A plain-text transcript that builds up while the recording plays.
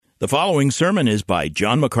The following sermon is by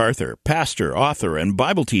John MacArthur, pastor, author, and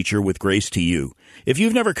Bible teacher with Grace to You. If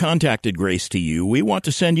you've never contacted Grace to You, we want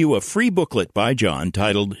to send you a free booklet by John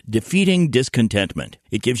titled Defeating Discontentment.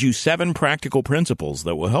 It gives you 7 practical principles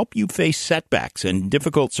that will help you face setbacks and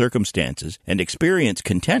difficult circumstances and experience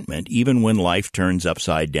contentment even when life turns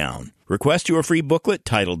upside down. Request your free booklet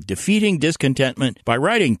titled Defeating Discontentment by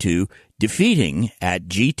writing to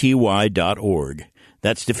defeating@gty.org.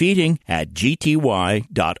 That's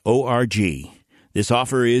defeating@gty.org. This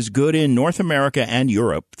offer is good in North America and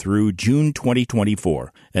Europe through June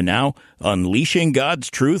 2024. And now, unleashing God's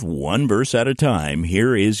truth one verse at a time,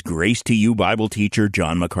 here is Grace to You Bible teacher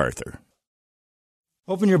John MacArthur.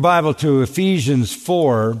 Open your Bible to Ephesians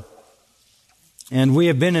 4, and we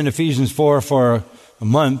have been in Ephesians 4 for a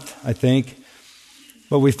month, I think,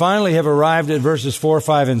 but we finally have arrived at verses 4,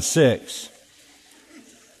 5, and 6.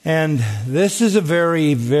 And this is a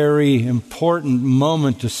very, very important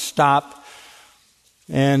moment to stop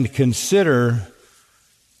and consider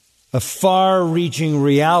a far-reaching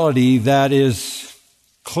reality that is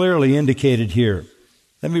clearly indicated here.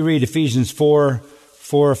 Let me read Ephesians 4,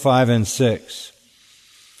 5, and 6.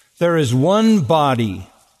 There is one body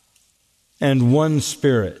and one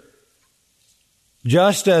Spirit,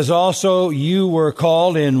 just as also you were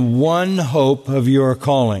called in one hope of your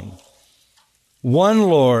calling. One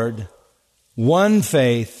Lord, one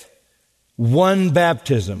faith, one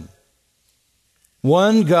baptism,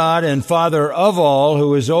 one God and Father of all,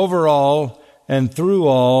 who is over all and through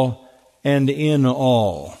all and in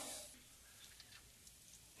all.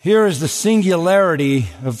 Here is the singularity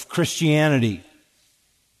of Christianity.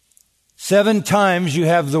 7 times you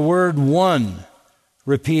have the word one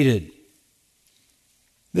repeated.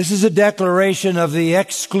 This is a declaration of the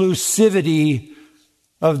exclusivity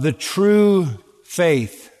of the true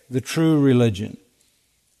faith, the true religion.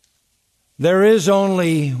 There is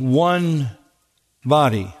only one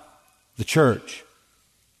body, the church,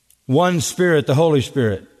 one Spirit, the Holy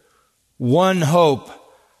Spirit, one hope,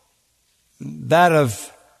 that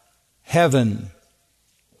of heaven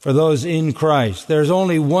for those in Christ. There's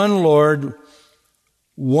only one Lord,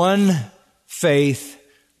 one faith,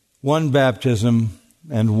 one baptism,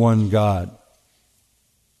 and one God.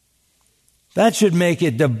 That should make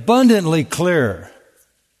it abundantly clear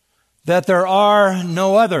that there are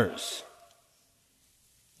no others.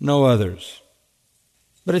 No others.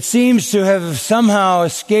 But it seems to have somehow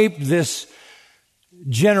escaped this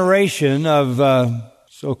generation of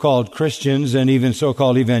so-called Christians and even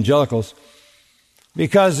so-called evangelicals,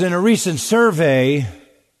 because in a recent survey,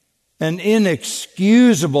 an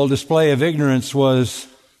inexcusable display of ignorance was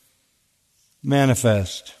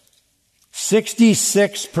manifest.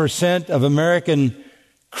 66% of American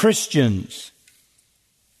Christians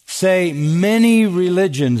say many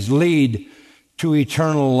religions lead to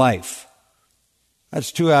eternal life.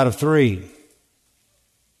 That's 2 out of 3.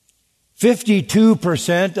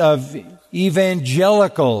 52% of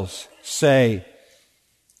evangelicals say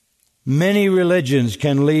many religions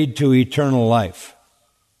can lead to eternal life.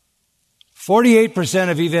 48%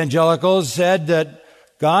 of evangelicals said that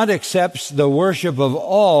God accepts the worship of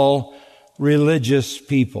all religious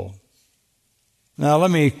people. Now let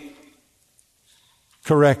me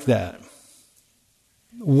correct that.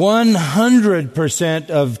 100%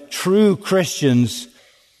 of true Christians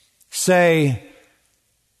say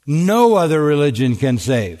no other religion can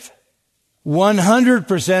save.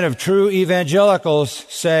 100% of true evangelicals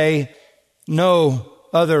say no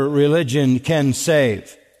other religion can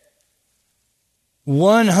save.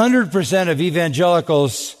 100% of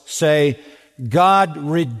evangelicals say God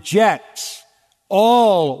rejects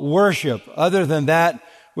all worship other than that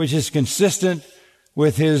which is consistent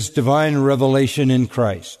with His divine revelation in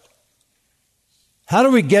Christ. How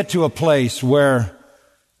do we get to a place where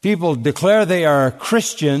people declare they are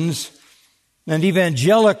Christians and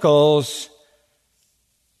evangelicals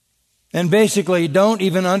and basically don't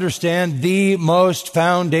even understand the most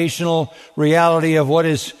foundational reality of what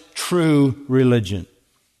is true religion?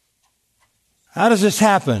 How does this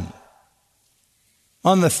happen?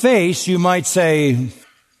 On the face, you might say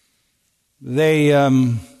they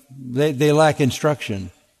lack instruction,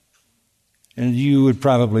 and you would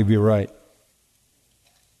probably be right.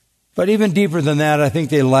 But even deeper than that, I think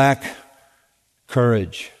they lack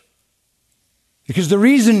courage. Because the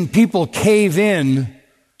reason people cave in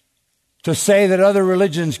to say that other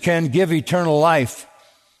religions can give eternal life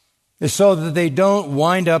is so that they don't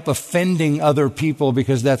wind up offending other people,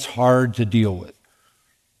 because that's hard to deal with.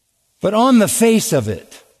 But on the face of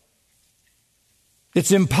it,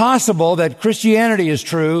 it's impossible that Christianity is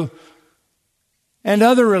true and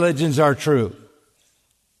other religions are true.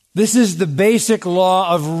 This is the basic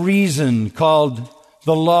law of reason called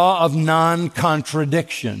the law of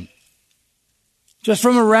non-contradiction. Just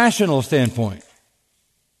from a rational standpoint.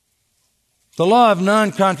 The law of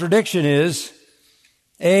non-contradiction is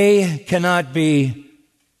A cannot be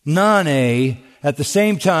non-A at the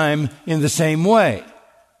same time in the same way.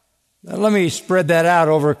 Now, let me spread that out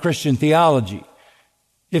over Christian theology.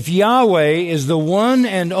 If Yahweh is the one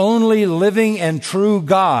and only living and true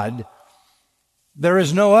God, there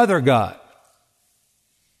is no other God.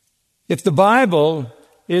 If the Bible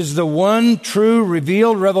is the one true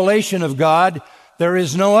revealed revelation of God, there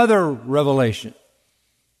is no other revelation.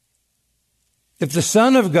 If the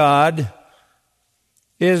Son of God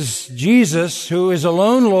is Jesus, who is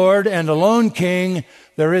alone Lord and alone King,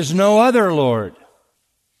 there is no other Lord.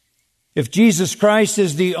 If Jesus Christ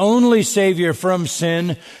is the only Savior from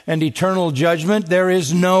sin and eternal judgment, there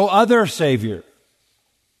is no other Savior.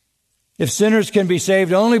 If sinners can be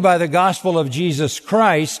saved only by the gospel of Jesus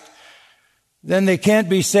Christ, then they can't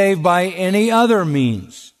be saved by any other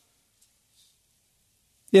means.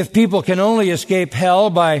 If people can only escape hell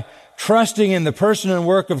by trusting in the person and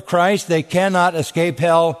work of Christ, they cannot escape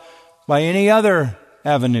hell by any other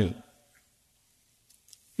avenue.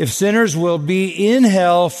 If sinners will be in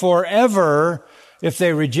hell forever if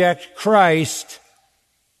they reject Christ,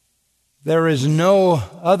 there is no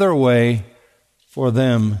other way for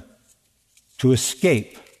them to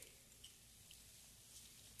escape.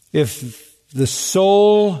 If the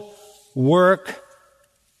sole work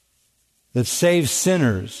that saves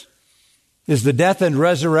sinners is the death and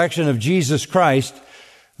resurrection of Jesus Christ,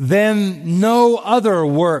 then no other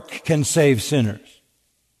work can save sinners.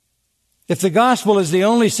 If the gospel is the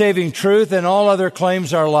only saving truth, then all other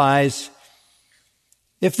claims are lies.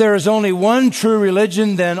 If there is only one true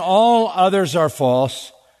religion, then all others are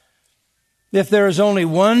false. If there is only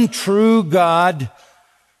one true God,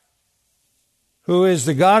 who is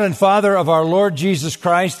the God and Father of our Lord Jesus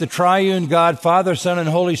Christ, the triune God, Father, Son, and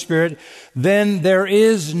Holy Spirit, then there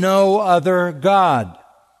is no other God.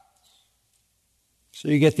 So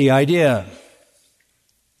you get the idea.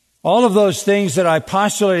 All of those things that I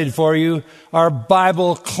postulated for you are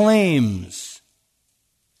Bible claims.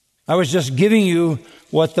 I was just giving you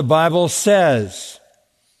what the Bible says.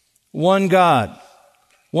 One God,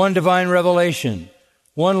 one divine revelation,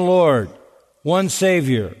 one Lord, one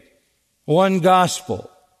Savior, one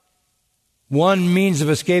gospel, one means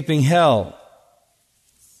of escaping hell.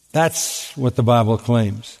 That's what the Bible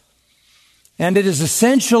claims. And it is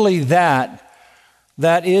essentially that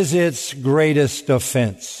is its greatest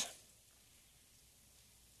offense.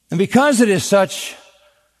 And because it is such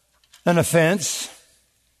an offense,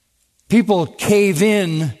 people cave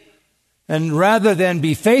in, and rather than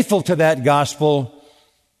be faithful to that gospel,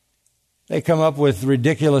 they come up with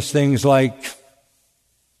ridiculous things like,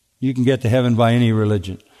 you can get to heaven by any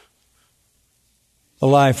religion. A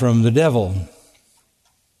lie from the devil.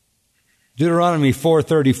 Deuteronomy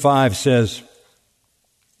 4:35 says,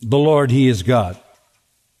 "The Lord, He is God.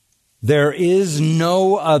 There is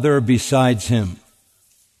no other besides Him."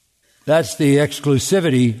 That's the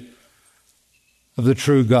exclusivity of the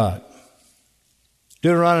true God.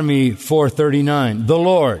 Deuteronomy 4:39, "The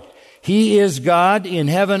Lord, He is God in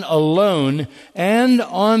heaven alone, and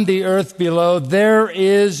on the earth below. There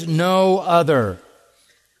is no other."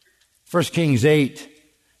 1 Kings 8,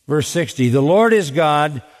 verse 60, "The Lord is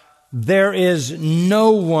God. There is no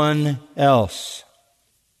one else."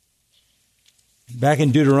 Back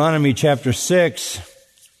in Deuteronomy chapter 6,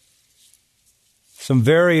 some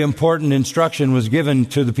very important instruction was given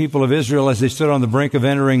to the people of Israel as they stood on the brink of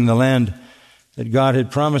entering the land that God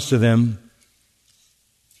had promised to them.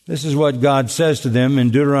 This is what God says to them in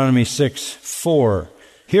Deuteronomy 6:4.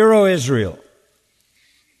 "Hear, O Israel,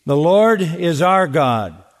 the Lord is our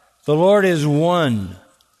God. The Lord is one.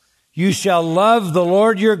 You shall love the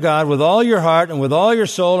Lord your God with all your heart and with all your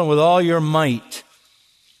soul and with all your might."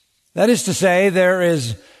 That is to say, there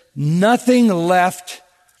is nothing left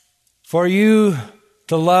for you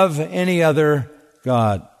to love any other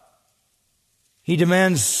God. He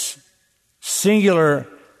demands singular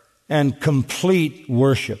and complete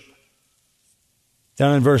worship.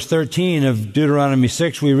 Down in verse 13 of Deuteronomy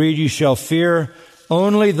 6, we read, "You shall fear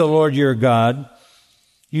only the Lord your God.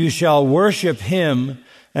 You shall worship Him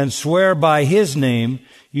and swear by His name.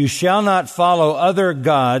 You shall not follow other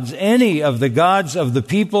gods, any of the gods of the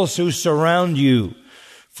peoples who surround you.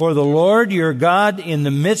 For the Lord your God in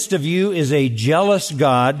the midst of you is a jealous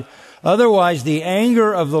God. Otherwise, the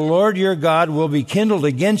anger of the Lord your God will be kindled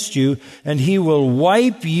against you, and He will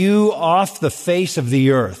wipe you off the face of the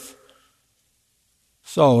earth."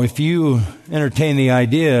 So, if you entertain the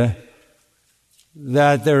idea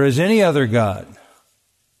that there is any other God,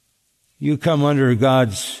 you come under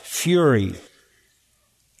God's fury,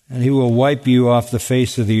 and He will wipe you off the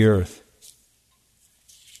face of the earth.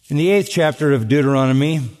 In the 8th chapter of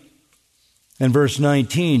Deuteronomy, and verse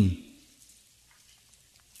 19,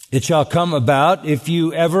 it shall come about, if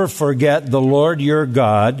you ever forget the Lord your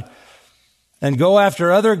God, and go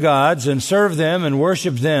after other gods, and serve them, and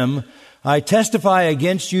worship them, I testify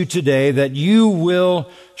against you today that you will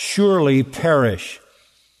surely perish.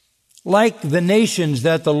 Like the nations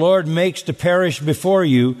that the Lord makes to perish before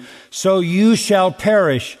you, so you shall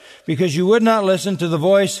perish, because you would not listen to the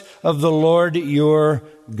voice of the Lord your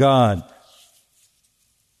God.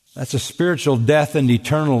 That's a spiritual death and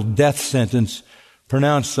eternal death sentence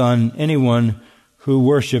pronounced on anyone who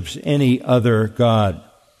worships any other God.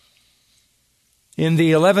 In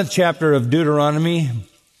the 11th chapter of Deuteronomy,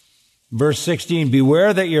 verse 16,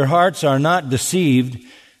 beware that your hearts are not deceived,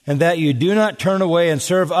 and that you do not turn away and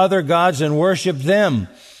serve other gods and worship them,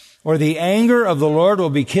 or the anger of the Lord will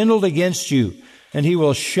be kindled against you, and He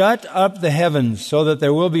will shut up the heavens so that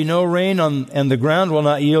there will be no rain and the ground will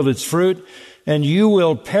not yield its fruit, and you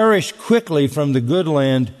will perish quickly from the good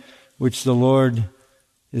land which the Lord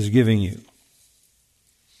is giving you.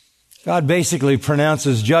 God basically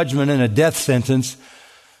pronounces judgment and a death sentence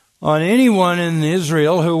on anyone in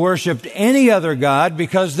Israel who worshiped any other God,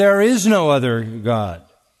 because there is no other God.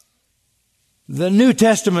 The New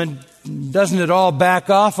Testament doesn't at all back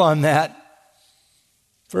off on that.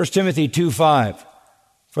 1 Timothy 2:5.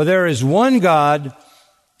 For there is one God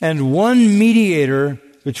and one mediator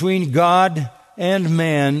between God and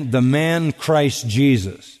man, the man Christ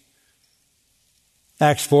Jesus.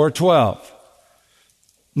 Acts 4:12.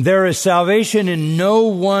 There is salvation in no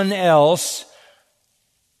one else,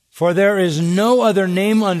 for there is no other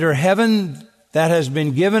name under heaven that has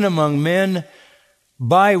been given among men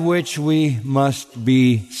by which we must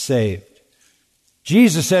be saved.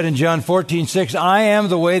 Jesus said in John 14:6, I am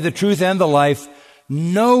the way, the truth, and the life.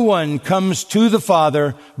 No one comes to the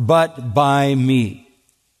Father but by me.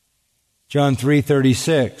 John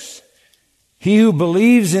 3:36, he who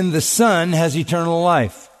believes in the Son has eternal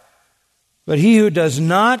life, but he who does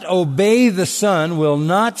not obey the Son will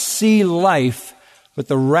not see life, but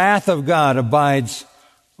the wrath of God abides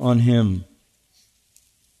on him.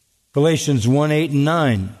 Galatians 1:8 and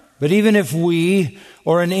 9. But even if we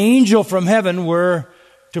or an angel from heaven were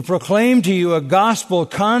to proclaim to you a gospel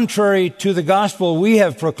contrary to the gospel we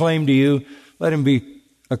have proclaimed to you, let him be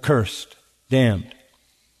accursed, damned.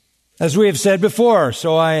 As we have said before,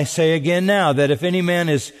 so I say again now, that if any man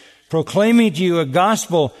is proclaiming to you a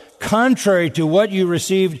gospel contrary to what you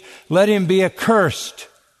received, let him be accursed.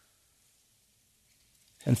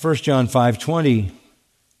 And 1 John 5:20,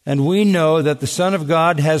 and we know that the Son of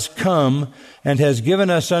God has come and has given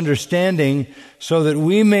us understanding so that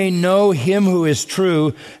we may know Him who is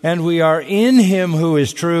true, and we are in Him who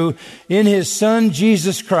is true, in His Son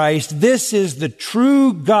Jesus Christ. This is the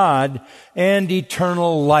true God and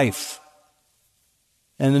eternal life.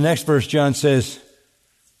 And the next verse, John says,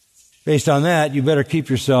 based on that, you better keep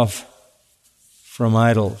yourself from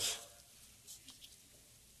idols.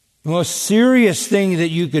 The most serious thing that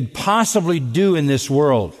you could possibly do in this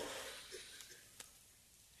world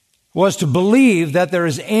was to believe that there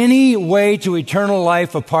is any way to eternal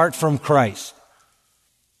life apart from Christ,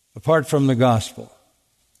 apart from the gospel.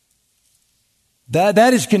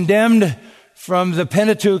 That is condemned from the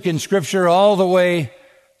Pentateuch in Scripture all the way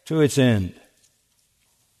to its end.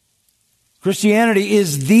 Christianity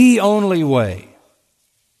is the only way.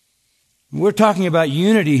 We're talking about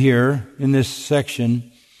unity here in this section.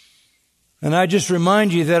 And I just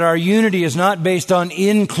remind you that our unity is not based on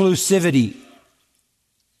inclusivity.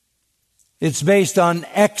 It's based on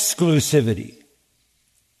exclusivity.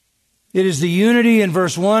 It is the unity in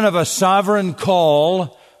verse 1 of a sovereign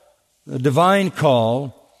call, a divine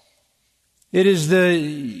call. It is the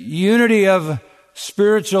unity of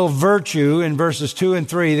spiritual virtue in verses 2 and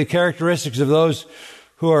 3, the characteristics of those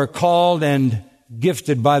who are called and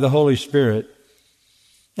gifted by the Holy Spirit.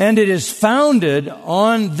 And it is founded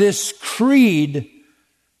on this creed: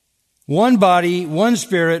 one body, one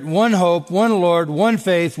Spirit, one hope, one Lord, one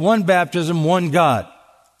faith, one baptism, one God.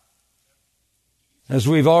 As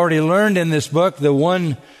we've already learned in this book, the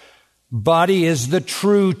one body is the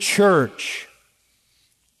true church.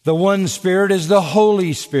 The one Spirit is the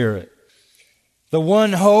Holy Spirit. The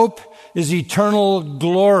one hope is eternal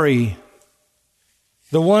glory.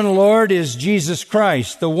 The one Lord is Jesus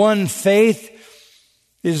Christ. The one faith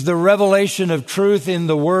is the revelation of truth in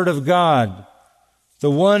the Word of God.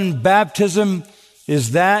 The one baptism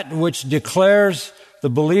is that which declares the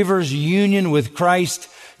believer's union with Christ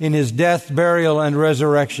in his death, burial, and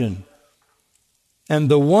resurrection. And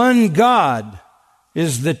the one God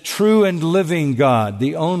is the true and living God,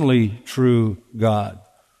 the only true God.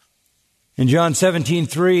 In John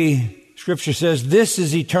 17:3, Scripture says, "This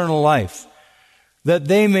is eternal life, that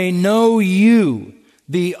they may know you,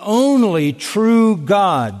 the only true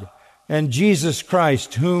God, and Jesus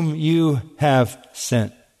Christ, whom you have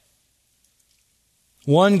sent."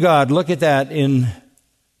 One God, look at that in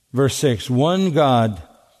verse 6. One God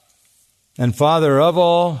and Father of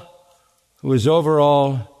all, who is over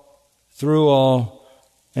all, through all,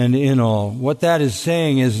 and in all. What that is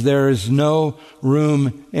saying is there is no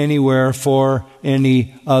room anywhere for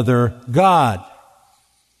any other God.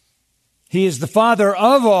 He is the Father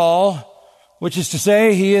of all, which is to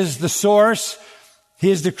say, He is the source, He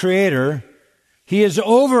is the creator. He is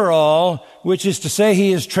over all, which is to say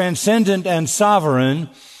He is transcendent and sovereign.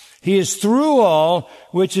 He is through all,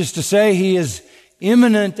 which is to say He is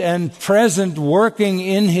immanent and present, working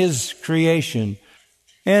in His creation.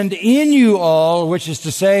 And in you all, which is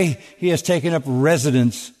to say He has taken up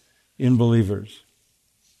residence in believers.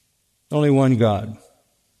 Only one God.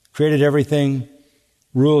 Created everything,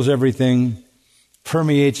 rules everything,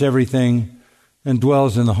 permeates everything, and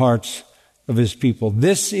dwells in the hearts of His people.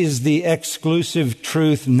 This is the exclusive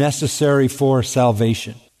truth necessary for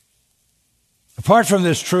salvation. Apart from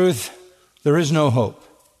this truth, there is no hope.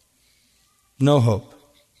 No hope.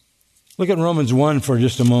 Look at Romans 1 for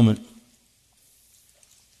just a moment.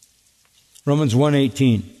 Romans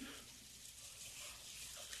 1:18.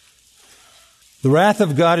 The wrath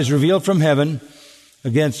of God is revealed from heaven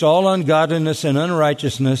against all ungodliness and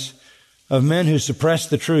unrighteousness of men who suppress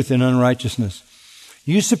the truth in unrighteousness.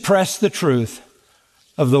 You suppress the truth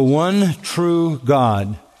of the one true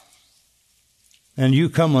God, and you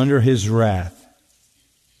come under His wrath.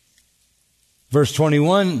 Verse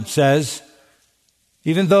 21 says,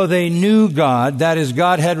 even though they knew God, that is,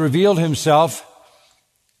 God had revealed Himself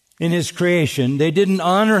in His creation, they didn't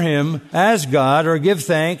honor Him as God or give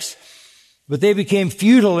thanks, but they became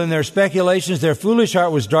futile in their speculations. Their foolish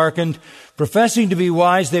heart was darkened. Professing to be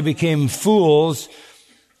wise, they became fools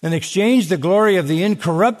and exchanged the glory of the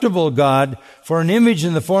incorruptible God for an image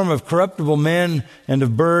in the form of corruptible men and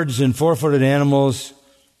of birds and four-footed animals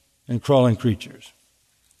and crawling creatures.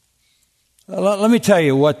 Let me tell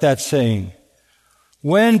you what that's saying.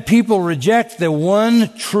 When people reject the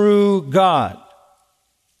one true God,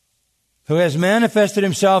 who has manifested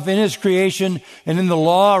Himself in His creation and in the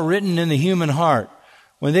law written in the human heart,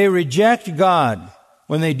 when they reject God,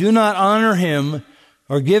 when they do not honor Him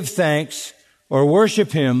or give thanks or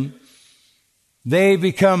worship Him, they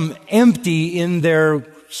become empty in their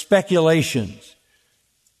speculations.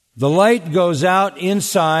 The light goes out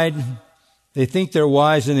inside. They think they're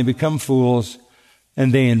wise and they become fools,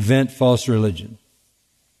 and they invent false religion.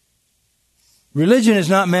 Religion is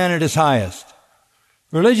not man at his highest.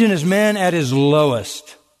 Religion is man at his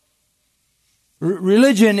lowest.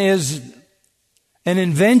 Religion is an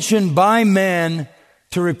invention by man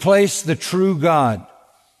to replace the true God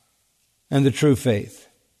and the true faith.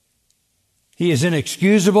 He is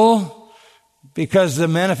inexcusable because the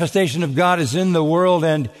manifestation of God is in the world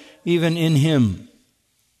and even in Him.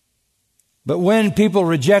 But when people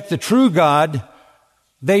reject the true God,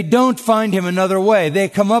 they don't find Him another way. They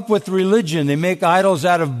come up with religion. They make idols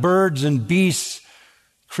out of birds and beasts,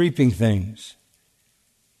 creeping things.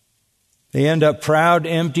 They end up proud,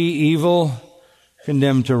 empty, evil,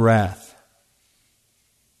 condemned to wrath.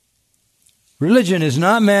 Religion is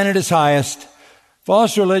not man at his highest.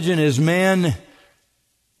 False religion is man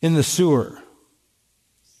in the sewer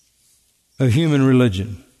of human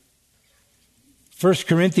religion. 1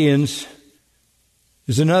 Corinthians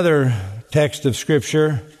is another text of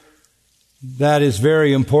Scripture that is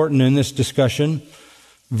very important in this discussion.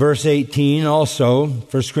 Verse 18 also,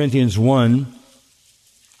 1 Corinthians 1,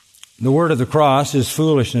 the word of the cross is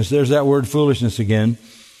foolishness. There's that word foolishness again.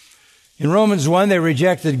 In Romans 1, they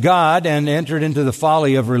rejected God and entered into the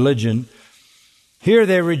folly of religion. Here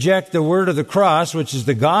they reject the word of the cross, which is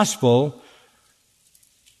the gospel.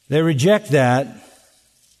 They reject that.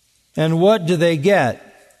 And what do they get?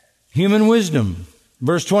 Human wisdom.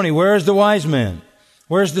 Verse 20, where is the wise man?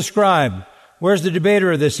 Where's the scribe? Where's the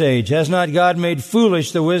debater of this age? Has not God made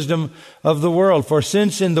foolish the wisdom of the world? For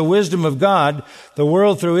since in the wisdom of God, the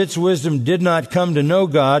world through its wisdom did not come to know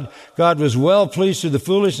God, God was well pleased through the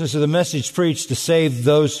foolishness of the message preached to save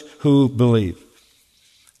those who believe.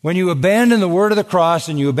 When you abandon the word of the cross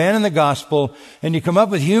and you abandon the gospel and you come up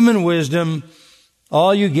with human wisdom,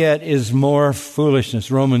 all you get is more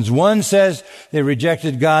foolishness. Romans 1 says they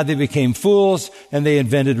rejected God, they became fools, and they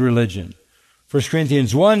invented religion. 1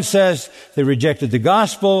 Corinthians 1 says they rejected the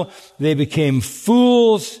gospel, they became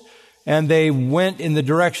fools, and they went in the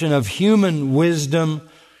direction of human wisdom,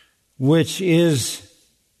 which is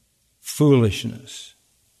foolishness.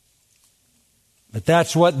 But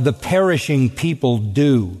that's what the perishing people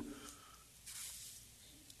do.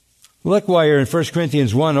 Look while you're in 1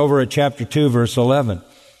 Corinthians 1 over at chapter 2, verse 11.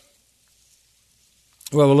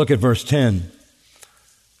 Well, we'll look at verse 10.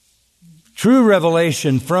 True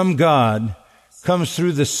revelation from God comes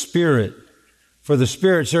through the Spirit, for the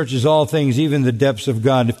Spirit searches all things, even the depths of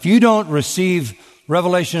God. If you don't receive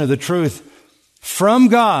revelation of the truth from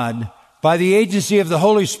God by the agency of the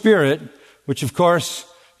Holy Spirit, which of course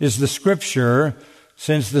is the Scripture,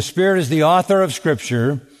 since the Spirit is the author of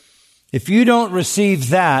Scripture, if you don't receive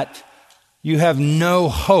that, you have no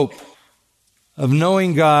hope of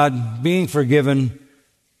knowing God, being forgiven,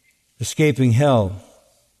 escaping hell.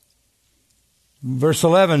 Verse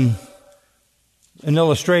 11, an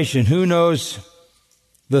illustration. Who knows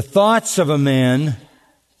the thoughts of a man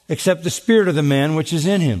except the spirit of the man which is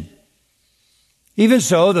in him? Even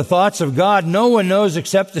so, the thoughts of God no one knows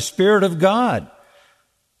except the Spirit of God.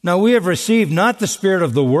 Now we have received not the spirit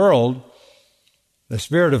of the world, the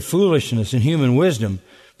spirit of foolishness and human wisdom,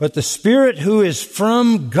 but the Spirit who is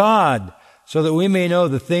from God, so that we may know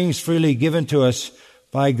the things freely given to us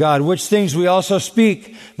by God, which things we also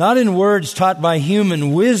speak, not in words taught by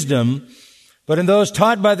human wisdom, but in those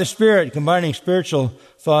taught by the Spirit, combining spiritual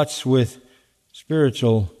thoughts with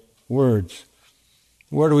spiritual words.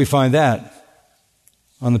 Where do we find that?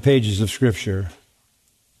 On the pages of Scripture.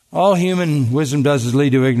 All human wisdom does is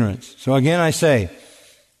lead to ignorance. So again I say,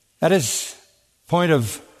 that is the point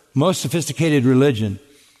of most sophisticated religion.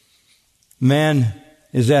 Man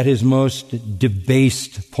is at his most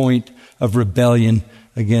debased point of rebellion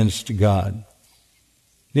against God.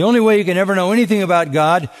 The only way you can ever know anything about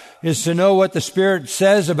God is to know what the Spirit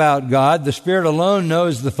says about God. The Spirit alone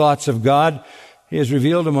knows the thoughts of God. He has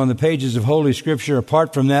revealed them on the pages of Holy Scripture.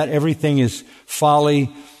 Apart from that, everything is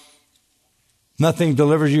folly. Nothing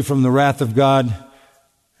delivers you from the wrath of God,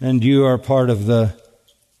 and you are part of the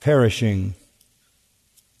perishing.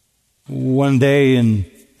 One day in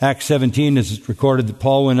Acts 17, it's recorded that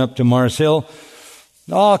Paul went up to Mars Hill.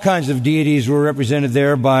 All kinds of deities were represented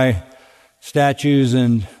there by statues,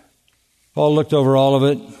 and Paul looked over all of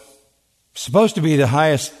it. Supposed to be the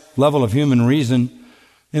highest level of human reason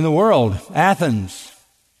in the world. Athens.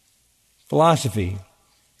 Philosophy.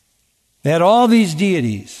 They had all these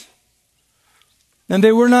deities. And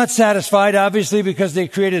they were not satisfied, obviously, because they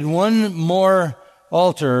created one more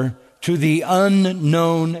altar to the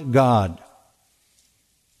unknown God.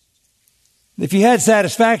 If you had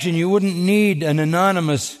satisfaction, you wouldn't need an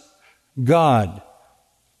anonymous God.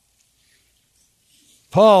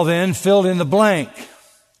 Paul then filled in the blank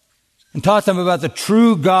and taught them about the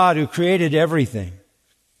true God who created everything.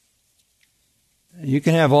 You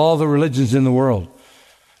can have all the religions in the world,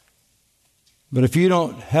 but if you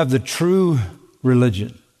don't have the true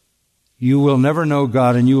religion, you will never know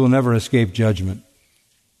God and you will never escape judgment.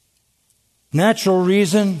 Natural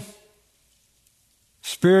reason,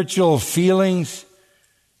 spiritual feelings,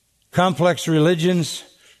 complex religions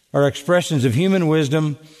are expressions of human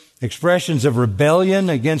wisdom, expressions of rebellion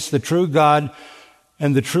against the true God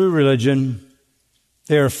and the true religion.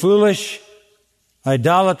 They are foolish,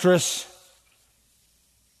 idolatrous,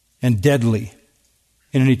 and deadly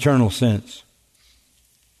in an eternal sense.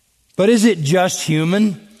 But is it just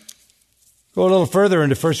human? Go a little further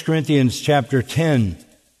into 1 Corinthians chapter 10.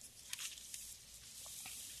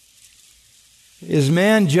 Is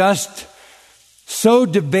man just so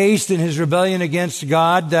debased in his rebellion against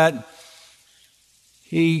God that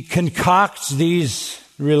he concocts these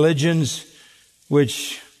religions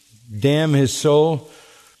which damn his soul?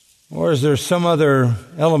 Or is there some other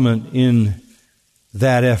element in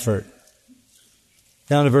that effort?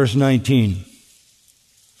 Down to verse 19.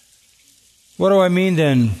 What do I mean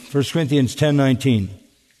then? 1 Corinthians 10:19.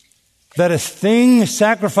 That a thing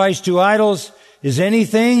sacrificed to idols is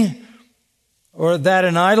anything, or that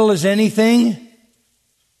an idol is anything?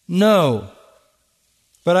 No.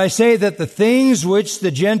 But I say that the things which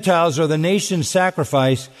the Gentiles or the nations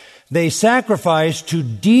sacrifice, they sacrifice to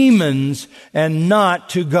demons and not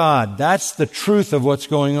to God. That's the truth of what's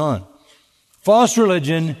going on. False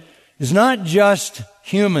religion is not just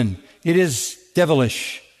human. It is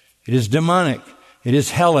devilish. It is demonic. It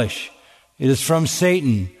is hellish. It is from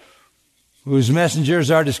Satan, whose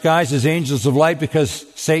messengers are disguised as angels of light, because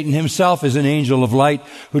Satan himself is an angel of light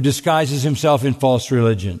who disguises himself in false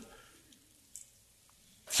religion.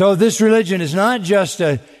 So this religion is not just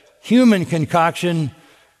a human concoction.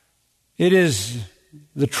 It is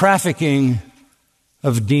the trafficking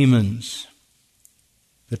of demons.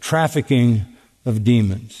 The trafficking of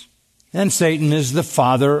demons. And Satan is the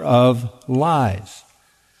father of lies.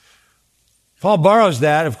 Paul borrows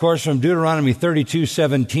that, of course, from Deuteronomy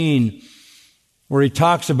 32:17, where he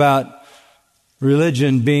talks about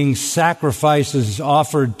religion being sacrifices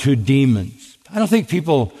offered to demons. I don't think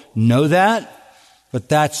people know that, but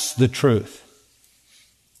that's the truth.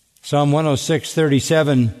 Psalm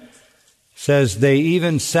 106:37 says, they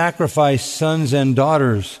even sacrifice sons and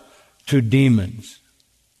daughters to demons.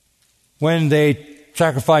 When they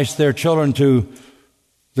sacrificed their children to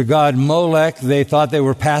the god Molech, they thought they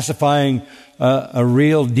were pacifying a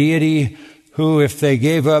real deity who, if they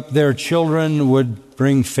gave up their children, would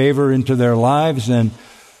bring favor into their lives. And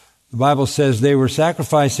the Bible says they were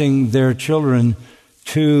sacrificing their children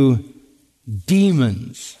to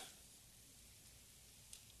demons.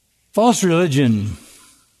 False religion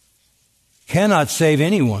cannot save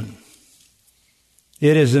anyone.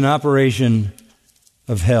 It is an operation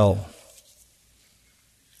of hell.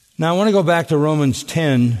 Now I want to go back to Romans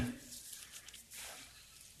 10,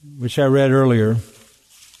 which I read earlier,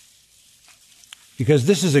 because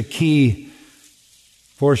this is a key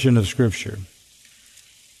portion of Scripture.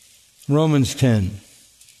 Romans 10.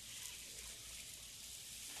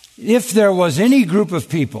 If there was any group of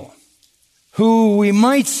people who we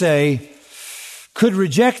might say could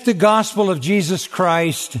reject the gospel of Jesus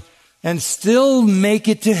Christ and still make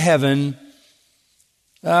it to heaven,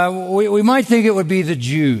 we might think it would be the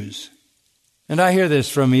Jews. And I hear this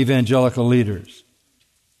from evangelical leaders.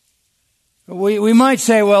 We might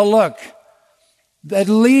say, well, look, at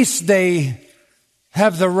least they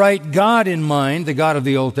have the right God in mind, the God of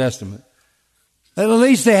the Old Testament. At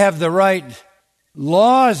least they have the right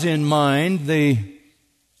laws in mind, the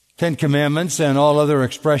Ten Commandments and all other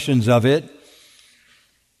expressions of it.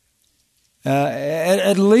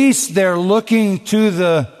 At least they're looking to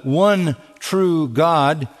the one true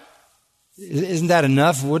God. Isn't that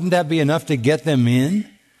enough? Wouldn't that be enough to get them in?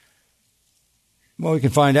 Well, we can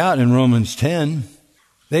find out in Romans 10.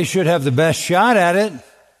 They should have the best shot at it.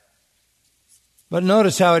 But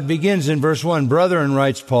notice how it begins in verse 1. Brethren,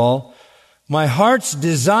 writes Paul, my heart's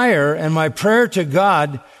desire and my prayer to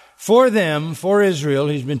God for them, for Israel,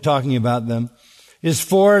 he's been talking about them, is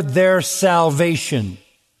for their salvation.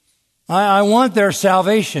 I want their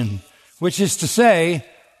salvation, which is to say,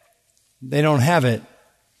 they don't have it.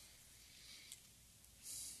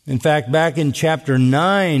 In fact, back in chapter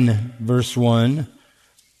 9, verse 1,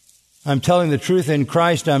 I'm telling the truth in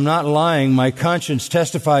Christ, I'm not lying. My conscience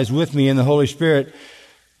testifies with me in the Holy Spirit.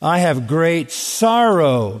 I have great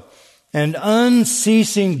sorrow and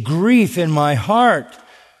unceasing grief in my heart,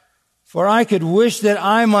 for I could wish that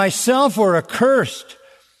I myself were accursed,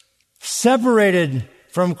 separated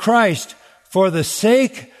from Christ for the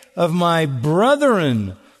sake of my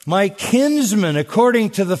brethren, my kinsmen according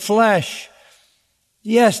to the flesh.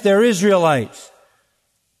 Yes, they're Israelites.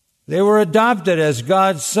 They were adopted as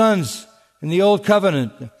God's sons in the Old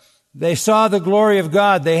Covenant. They saw the glory of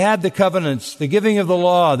God. They had the covenants, the giving of the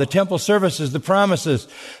law, the temple services, the promises,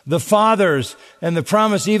 the fathers, and the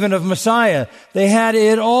promise even of Messiah. They had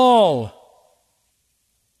it all.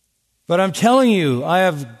 But I'm telling you, I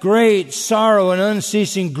have great sorrow and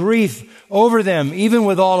unceasing grief over them, even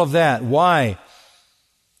with all of that. Why?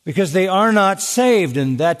 Because they are not saved.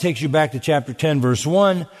 And that takes you back to chapter 10, verse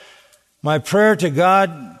 1. My prayer to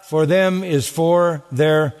God for them is for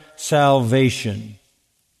their salvation.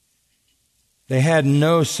 They had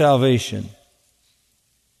no salvation.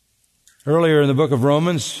 Earlier in the book of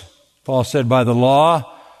Romans, Paul said, by the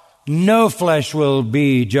law, no flesh will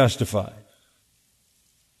be justified.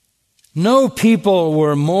 No people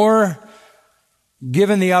were more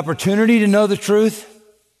given the opportunity to know the truth,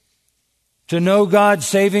 to know God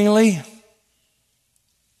savingly,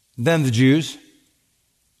 than the Jews.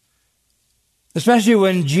 Especially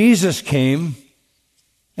when Jesus came,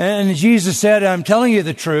 and Jesus said, I'm telling you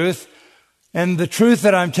the truth, and the truth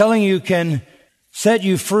that I'm telling you can set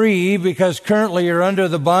you free because currently you're under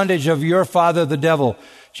the bondage of your father, the devil.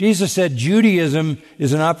 Jesus said Judaism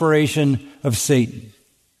is an operation of Satan.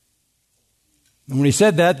 And when he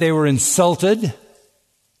said that, they were insulted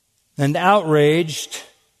and outraged,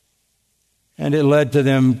 and it led to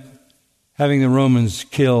them having the Romans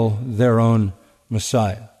kill their own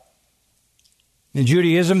Messiah. In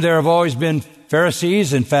Judaism, there have always been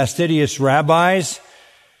Pharisees and fastidious rabbis.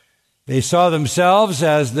 They saw themselves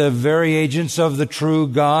as the very agents of the true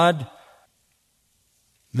God.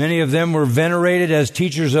 Many of them were venerated as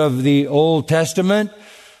teachers of the Old Testament.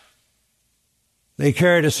 They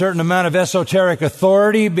carried a certain amount of esoteric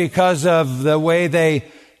authority because of the way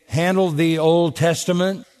they handled the Old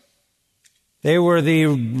Testament. They were the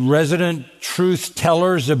resident truth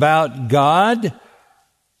tellers about God.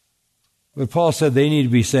 But Paul said they need to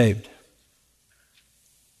be saved.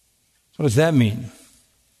 What does that mean?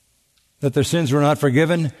 That their sins were not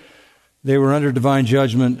forgiven? They were under divine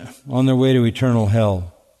judgment on their way to eternal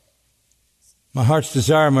hell. My heart's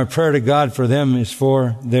desire, my prayer to God for them is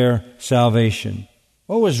for their salvation.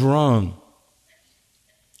 What was wrong?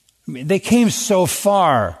 I mean, they came so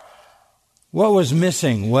far. What was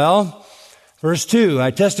missing? Well, verse 2,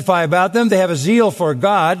 I testify about them. They have a zeal for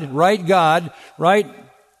God, right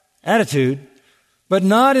attitude, but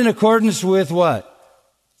not in accordance with what?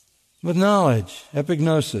 With knowledge,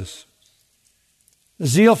 epignosis.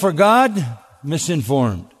 Zeal for God,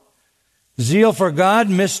 misinformed. Zeal for God,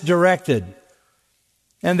 misdirected.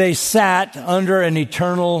 And they sat under an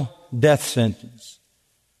eternal death sentence.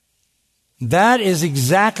 That is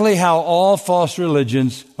exactly how all false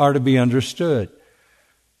religions are to be understood.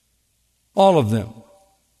 All of them.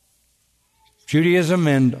 Judaism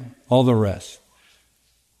and all the rest.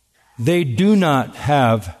 They do not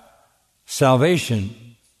have salvation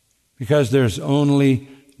because there's only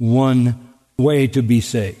one way to be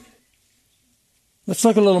saved. Let's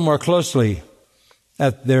look a little more closely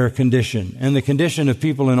at their condition and the condition of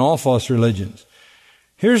people in all false religions.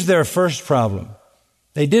 Here's their first problem.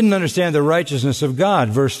 They didn't understand the righteousness of God,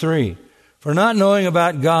 verse 3. For not knowing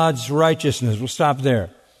about God's righteousness. We'll stop there.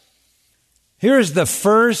 Here's the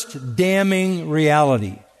first damning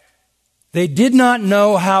reality. They did not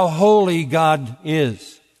know how holy God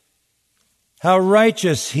is, how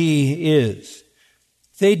righteous He is.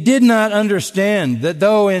 They did not understand that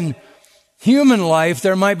though in human life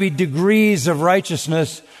there might be degrees of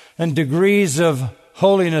righteousness and degrees of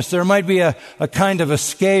holiness, there might be a kind of a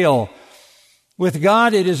scale. With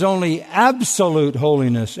God, it is only absolute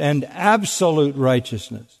holiness and absolute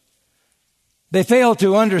righteousness. They failed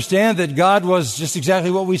to understand that God was just exactly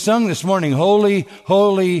what we sung this morning. Holy,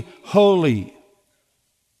 holy, holy.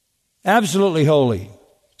 Absolutely holy.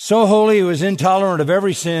 So holy He was intolerant of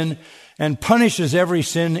every sin and punishes every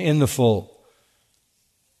sin in the full.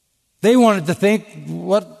 They wanted to think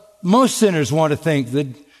what most sinners want to think, that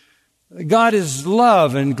God is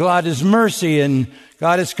love and God is mercy and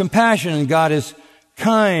God is compassion and God is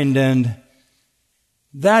kind, and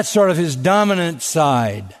that's sort of His dominant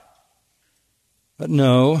side. But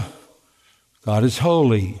no, God is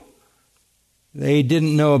holy. They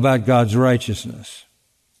didn't know about God's righteousness.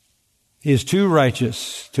 He is too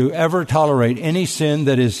righteous to ever tolerate any sin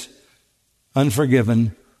that is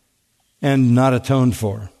unforgiven and not atoned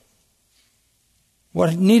for.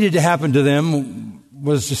 What needed to happen to them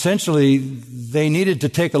was essentially they needed to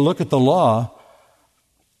take a look at the law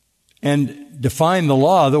and define the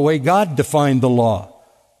law the way God defined the law,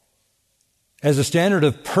 as a standard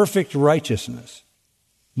of perfect righteousness.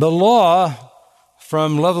 The law,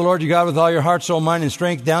 from love the Lord your God with all your heart, soul, mind, and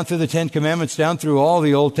strength, down through the Ten Commandments, down through all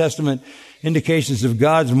the Old Testament indications of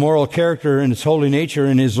God's moral character and His holy nature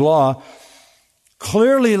in His law,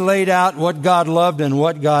 clearly laid out what God loved and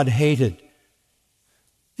what God hated.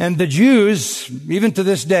 And the Jews, even to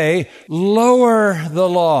this day, lower the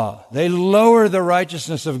law. They lower the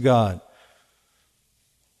righteousness of God.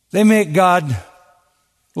 They make God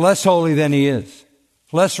less holy than He is,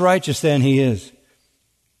 less righteous than He is.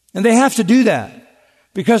 And they have to do that,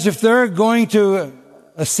 because if they're going to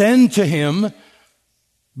ascend to Him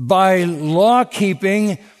by law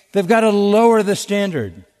keeping, they've got to lower the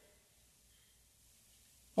standard.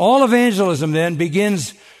 All evangelism then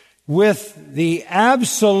begins with the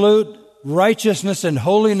absolute righteousness and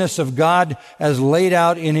holiness of God as laid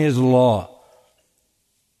out in His law.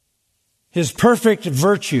 His perfect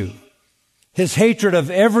virtue, His hatred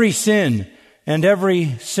of every sin and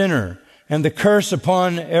every sinner, and the curse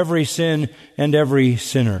upon every sin and every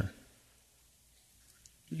sinner.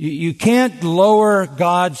 You can't lower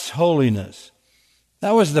God's holiness.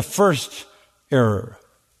 That was the first error.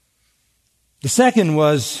 The second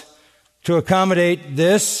was, to accommodate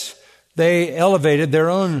this, they elevated their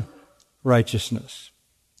own righteousness.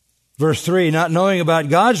 Verse 3, not knowing about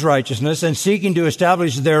God's righteousness and seeking to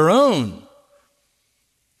establish their own.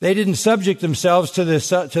 They didn't subject themselves to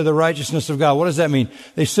the righteousness of God. What does that mean?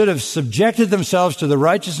 They should have subjected themselves to the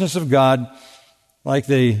righteousness of God, like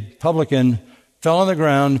the publican fell on the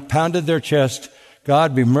ground, pounded their chest,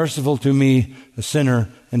 God, be merciful to me, a sinner,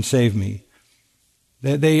 and save me.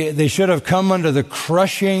 They should have come under the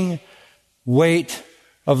crushing weight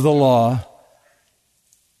of the law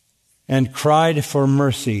and cried for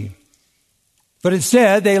mercy. But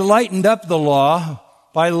instead, they lightened up the law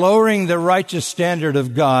by lowering the righteous standard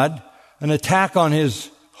of God, an attack on His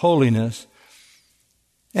holiness.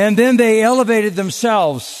 And then they elevated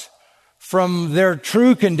themselves from their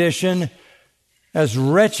true condition as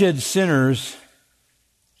wretched sinners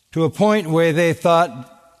to a point where they thought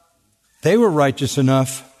they were righteous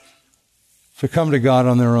enough to come to God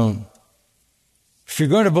on their own. If you're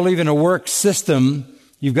going to believe in a work system,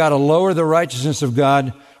 you've got to lower the righteousness of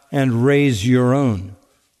God and raise your own.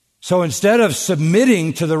 So instead of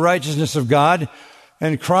submitting to the righteousness of God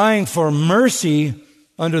and crying for mercy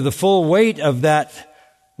under the full weight of that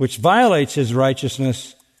which violates His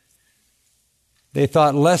righteousness, they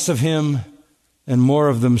thought less of Him and more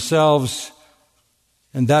of themselves,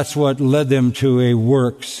 and that's what led them to a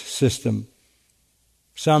works system.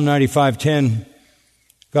 Psalm 95:10,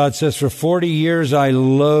 God says, "For 40 years I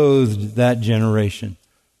loathed that generation.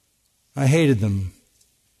 I hated them."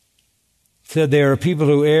 He said, "They are a people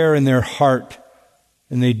who err in their heart,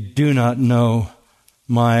 and they do not know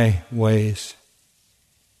my ways."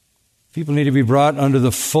 People need to be brought under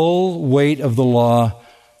the full weight of the law,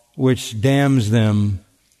 which damns them.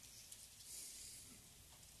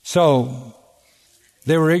 So,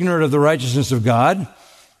 they were ignorant of the righteousness of God.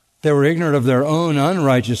 They were ignorant of their own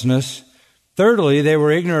unrighteousness. Thirdly, they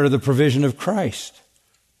were ignorant of the provision of Christ.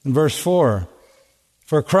 In verse 4,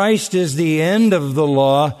 "For Christ is the end of the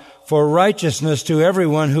law for righteousness to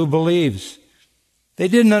everyone who believes." They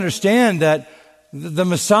didn't understand that the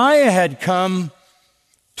Messiah had come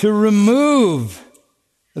to remove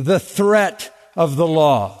the threat of the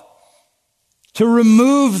law, to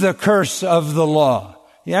remove the curse of the law.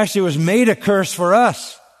 He actually was made a curse for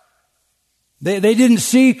us. They didn't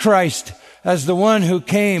see Christ as the one who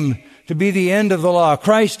came to be the end of the law.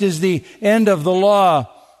 Christ is the end of the law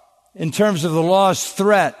in terms of the law's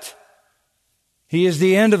threat. He is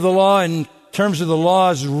the end of the law in terms of the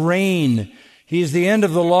law's reign. He is the end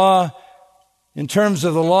of the law in terms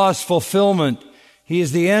of the law's fulfillment. He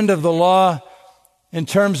is the end of the law in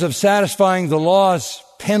terms of satisfying the law's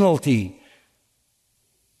penalty.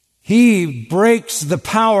 He breaks the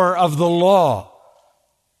power of the law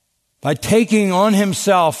by taking on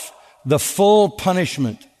Himself the full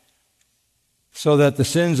punishment, so that the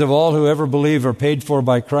sins of all who ever believe are paid for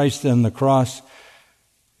by Christ and the cross,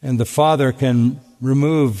 and the Father can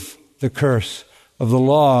remove the curse of the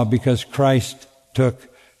law because Christ took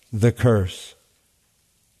the curse.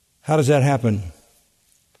 How does that happen?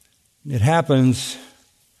 It happens,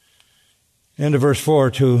 end of verse 4,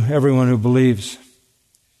 to everyone who believes,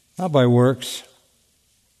 not by works.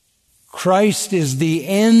 Christ is the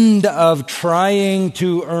end of trying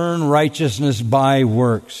to earn righteousness by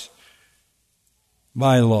works,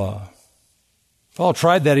 by law. Paul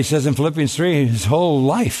tried that, he says in Philippians 3, his whole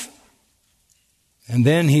life. And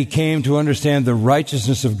then he came to understand the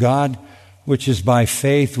righteousness of God, which is by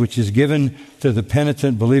faith, which is given to the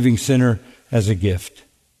penitent, believing sinner as a gift.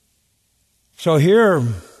 So here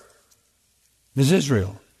is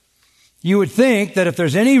Israel. You would think that if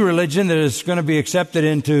there's any religion that is going to be accepted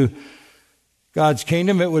into God's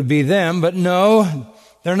kingdom, it would be them. But no,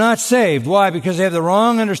 they're not saved. Why? Because they have the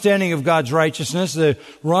wrong understanding of God's righteousness, the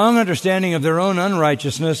wrong understanding of their own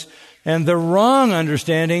unrighteousness, and the wrong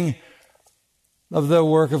understanding of the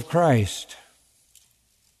work of Christ.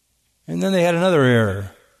 And then they had another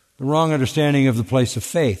error, the wrong understanding of the place of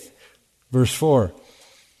faith. Verse 4,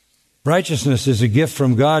 righteousness is a gift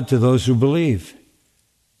from God to those who believe.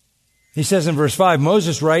 He says in verse 5,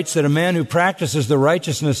 Moses writes that a man who practices the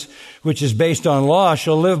righteousness which is based on law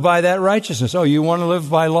shall live by that righteousness. Oh, you want to live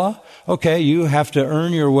by law? Okay, you have to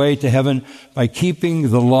earn your way to heaven by keeping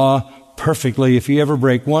the law perfectly. If you ever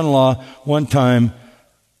break one law one time,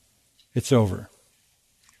 it's over.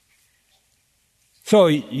 So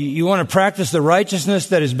you want to practice the righteousness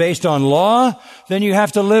that is based on law? Then you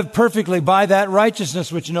have to live perfectly by that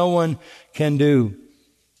righteousness which no one can do.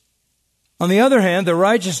 On the other hand, the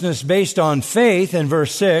righteousness based on faith in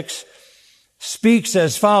verse 6 speaks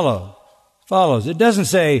as follows. It doesn't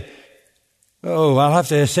say, oh, I'll have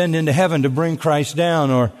to ascend into heaven to bring Christ down,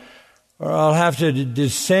 or I'll have to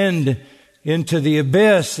descend into the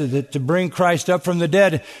abyss to bring Christ up from the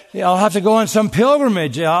dead. I'll have to go on some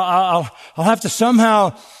pilgrimage. I'll have to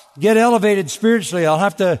somehow get elevated spiritually. I'll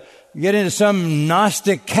have to get into some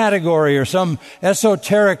Gnostic category or some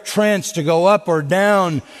esoteric trance to go up or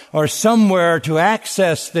down or somewhere to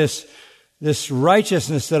access this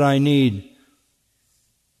righteousness that I need.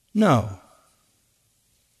 No.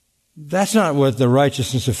 That's not what the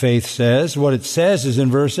righteousness of faith says. What it says is in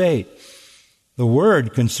verse 8. The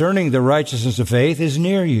word concerning the righteousness of faith is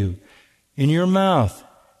near you, in your mouth,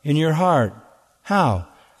 in your heart. How?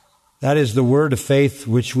 That is the word of faith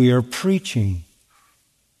which we are preaching.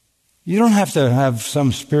 You don't have to have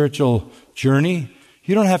some spiritual journey.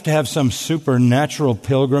 You don't have to have some supernatural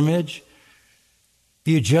pilgrimage.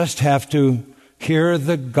 You just have to hear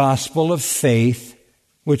the gospel of faith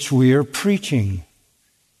which we are preaching.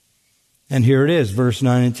 And here it is, verse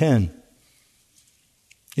 9 and 10.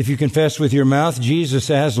 If you confess with your mouth Jesus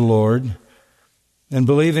as Lord and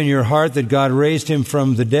believe in your heart that God raised him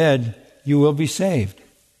from the dead, you will be saved.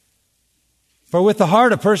 For with the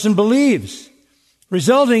heart a person believes,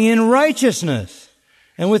 resulting in righteousness,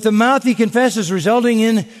 and with the mouth he confesses, resulting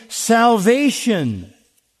in salvation.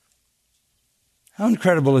 How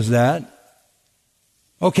incredible is that?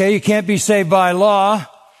 Okay, you can't be saved by law.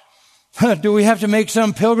 Do we have to make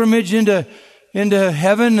some pilgrimage into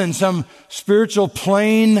heaven and some spiritual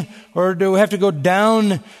plane? Or do we have to go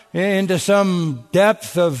down into some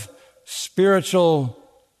depth of spiritual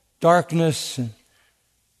darkness and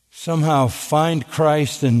somehow find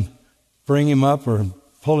Christ and bring him up or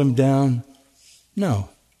pull him down? No.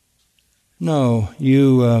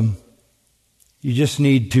 You just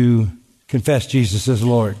need to confess Jesus as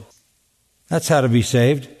Lord. That's how to be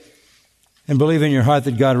saved. And believe in your heart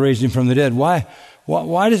that God raised him from the dead. Why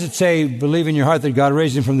does it say believe in your heart that God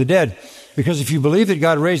raised him from the dead? Because if you believe that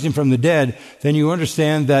God raised him from the dead, then you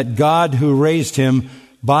understand that God who raised him,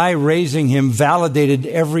 by raising him, validated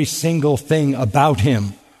every single thing about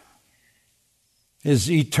him.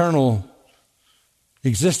 His eternal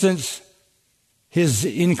existence, his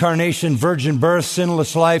incarnation, virgin birth,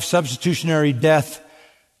 sinless life, substitutionary death,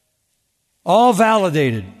 all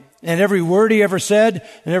validated. And every word he ever said,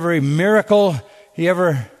 and every miracle he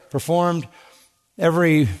ever performed,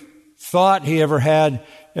 every thought he ever had,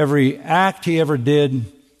 every act he ever did,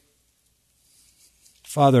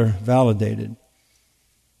 Father validated.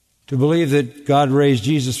 To believe that God raised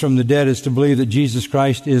Jesus from the dead is to believe that Jesus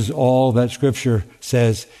Christ is all that Scripture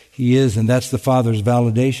says he is, and that's the Father's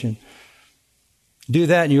validation. Do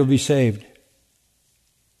that and you'll be saved.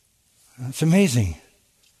 That's amazing.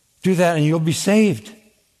 Do that and you'll be saved.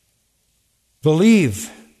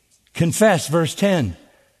 Believe, confess, verse 10,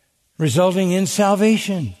 resulting in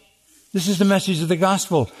salvation. This is the message of the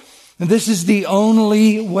gospel. And this is the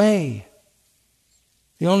only way.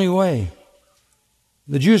 The only way.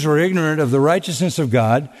 The Jews were ignorant of the righteousness of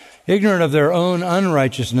God, ignorant of their own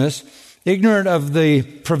unrighteousness, ignorant of the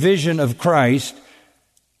provision of Christ,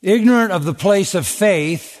 ignorant of the place of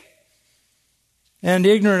faith, and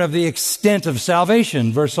ignorant of the extent of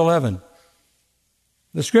salvation. Verse 11.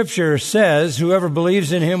 The Scripture says, whoever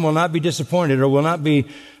believes in him will not be disappointed or will not be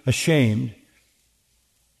ashamed.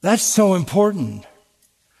 That's so important.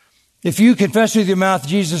 If you confess with your mouth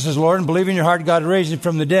Jesus is Lord and believe in your heart God raised him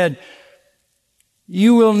from the dead,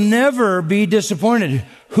 you will never be disappointed.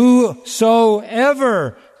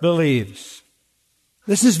 Whosoever believes.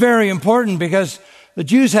 This is very important because the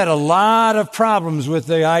Jews had a lot of problems with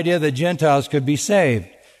the idea that Gentiles could be saved.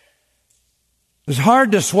 It was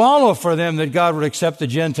hard to swallow for them that God would accept the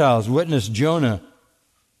Gentiles. Witness Jonah.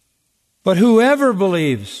 But whoever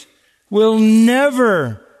believes will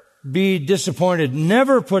never be disappointed,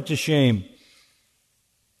 never put to shame,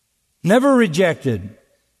 never rejected.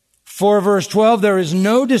 For verse 12, there is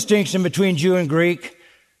no distinction between Jew and Greek.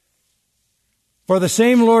 For the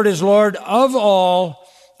same Lord is Lord of all,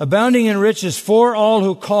 abounding in riches for all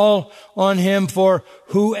who call on him. For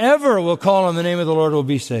whoever will call on the name of the Lord will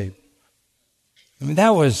be saved. I mean,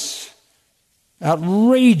 that was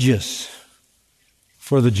outrageous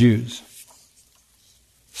for the Jews.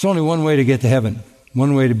 There's only one way to get to heaven,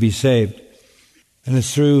 one way to be saved, and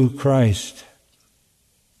it's through Christ.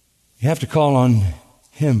 You have to call on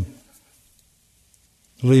him,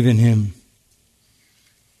 believe in him.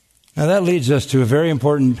 Now that leads us to a very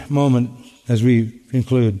important moment as we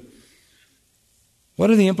conclude.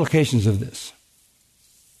 What are the implications of this?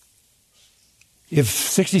 If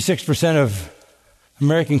 66% of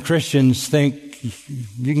American Christians think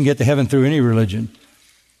you can get to heaven through any religion,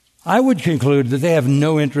 I would conclude that they have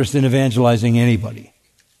no interest in evangelizing anybody.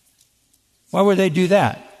 Why would they do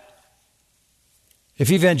that?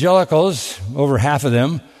 If evangelicals, over half of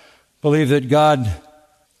them, believe that God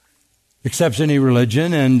accepts any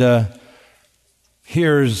religion and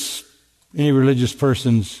hears any religious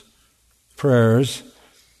person's prayers,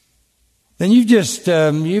 then you've just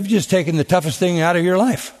taken the toughest thing out of your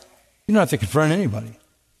life. You don't have to confront anybody.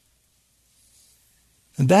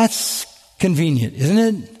 And that's convenient, isn't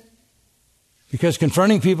it? Because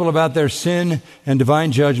confronting people about their sin and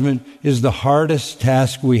divine judgment is the hardest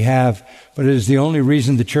task we have, but it is the only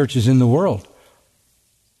reason the church is in the world.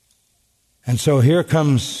 And so here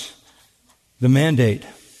comes the mandate.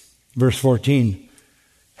 Verse 14.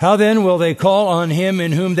 How then will they call on him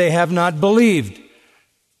in whom they have not believed?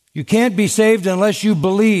 You can't be saved unless you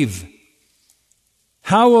believe.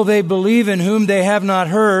 How will they believe in whom they have not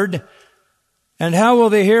heard? And how will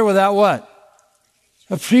they hear without what?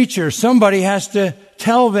 A preacher. Somebody has to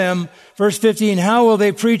tell them. Verse 15, how will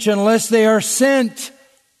they preach unless they are sent?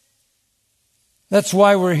 That's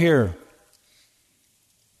why we're here.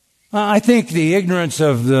 I think the ignorance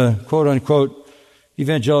of the quote-unquote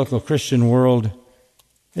evangelical Christian world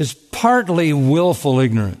is partly willful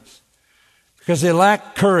ignorance because they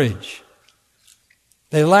lack courage.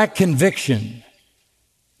 They lack conviction.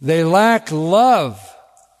 They lack love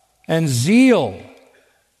and zeal.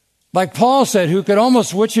 Like Paul said, who could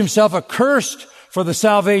almost wish himself accursed for the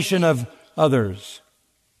salvation of others.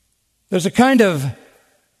 There's a kind of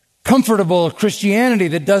comfortable Christianity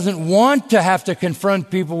that doesn't want to have to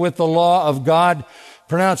confront people with the law of God,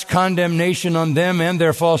 pronounce condemnation on them and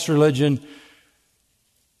their false religion.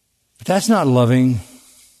 But that's not loving.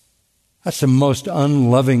 That's the most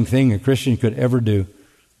unloving thing a Christian could ever do.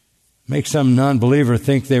 Make some non-believer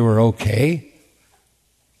think they were okay.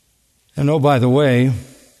 And oh, by the way,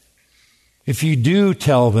 if you do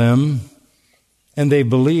tell them and they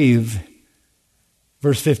believe,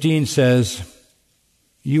 verse 15 says,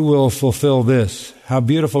 you will fulfill this. How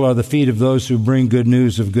beautiful are the feet of those who bring good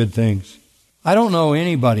news of good things. I don't know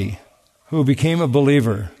anybody who became a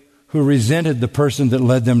believer who resented the person that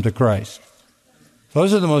led them to Christ.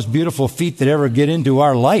 Those are the most beautiful feet that ever get into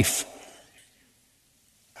our life.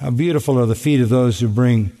 How beautiful are the feet of those who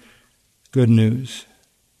bring good news.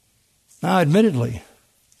 Now, admittedly,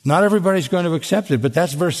 not everybody's going to accept it, but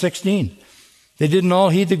that's verse 16. They didn't all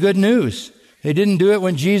heed the good news. They didn't do it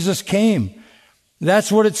when Jesus came.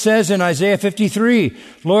 That's what it says in Isaiah 53.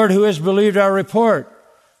 Lord, who has believed our report?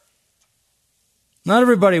 Not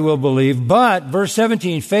everybody will believe, but verse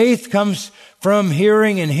 17, faith comes from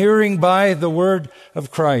hearing and hearing by the word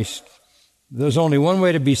of Christ. There's only one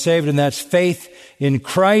way to be saved, and that's faith in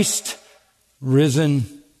Christ risen.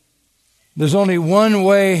 There's only one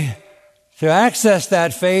way to access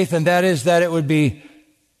that faith, and that is that it would be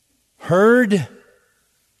heard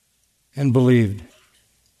and believed.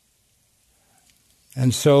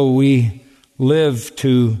 And so we live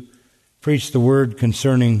to preach the word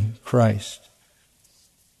concerning Christ.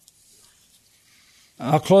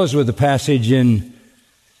 I'll close with a passage in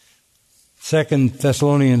 2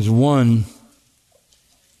 Thessalonians 1.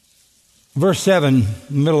 Verse 7,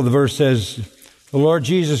 the middle of the verse says, the Lord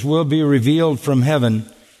Jesus will be revealed from heaven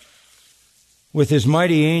with his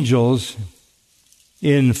mighty angels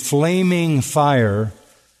in flaming fire,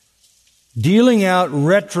 dealing out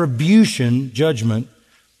retribution, judgment,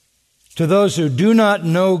 to those who do not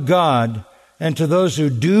know God and to those who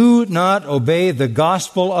do not obey the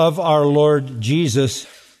gospel of our Lord Jesus.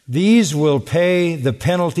 These will pay the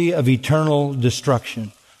penalty of eternal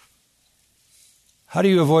destruction. How do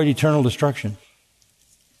you avoid eternal destruction?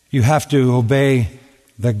 You have to obey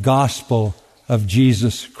the gospel of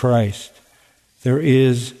Jesus Christ. There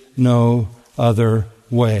is no other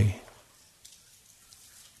way.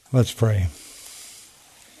 Let's pray.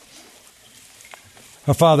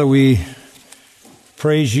 Our Father, we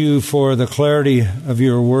praise you for the clarity of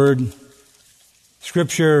your word.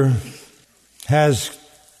 Scripture has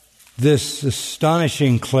this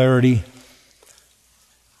astonishing clarity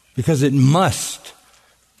because it must,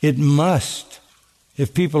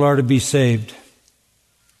 if people are to be saved.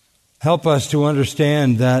 Help us to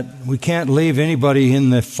understand that we can't leave anybody in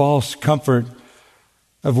the false comfort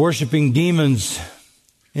of worshiping demons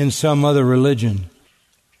in some other religion.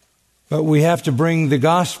 But we have to bring the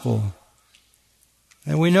gospel.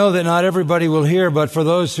 And we know that not everybody will hear, but for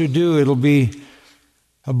those who do, it'll be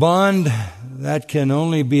a bond that can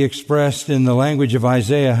only be expressed in the language of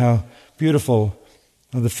Isaiah. How beautiful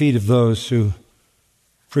are the feet of those who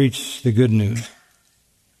preach the good news.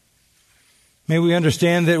 May we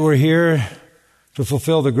understand that we're here to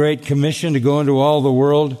fulfill the Great Commission to go into all the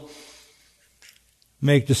world,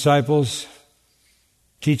 make disciples,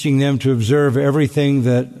 teaching them to observe everything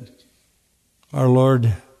that our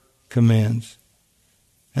Lord commands,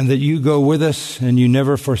 and that you go with us and you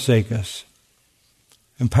never forsake us.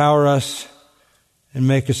 Empower us and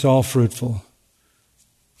make us all fruitful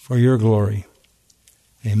for your glory.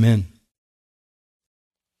 Amen.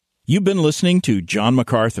 You've been listening to John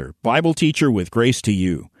MacArthur, Bible teacher with Grace to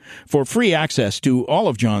You. For free access to all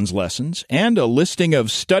of John's lessons and a listing of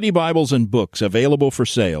study Bibles and books available for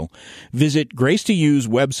sale, visit Grace to You's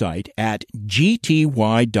website at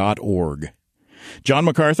gty.org. John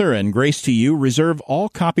MacArthur and Grace to You reserve all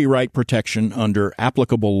copyright protection under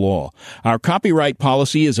applicable law. Our copyright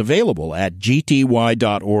policy is available at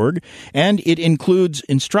gty.org, and it includes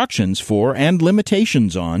instructions for and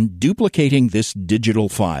limitations on duplicating this digital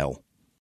file.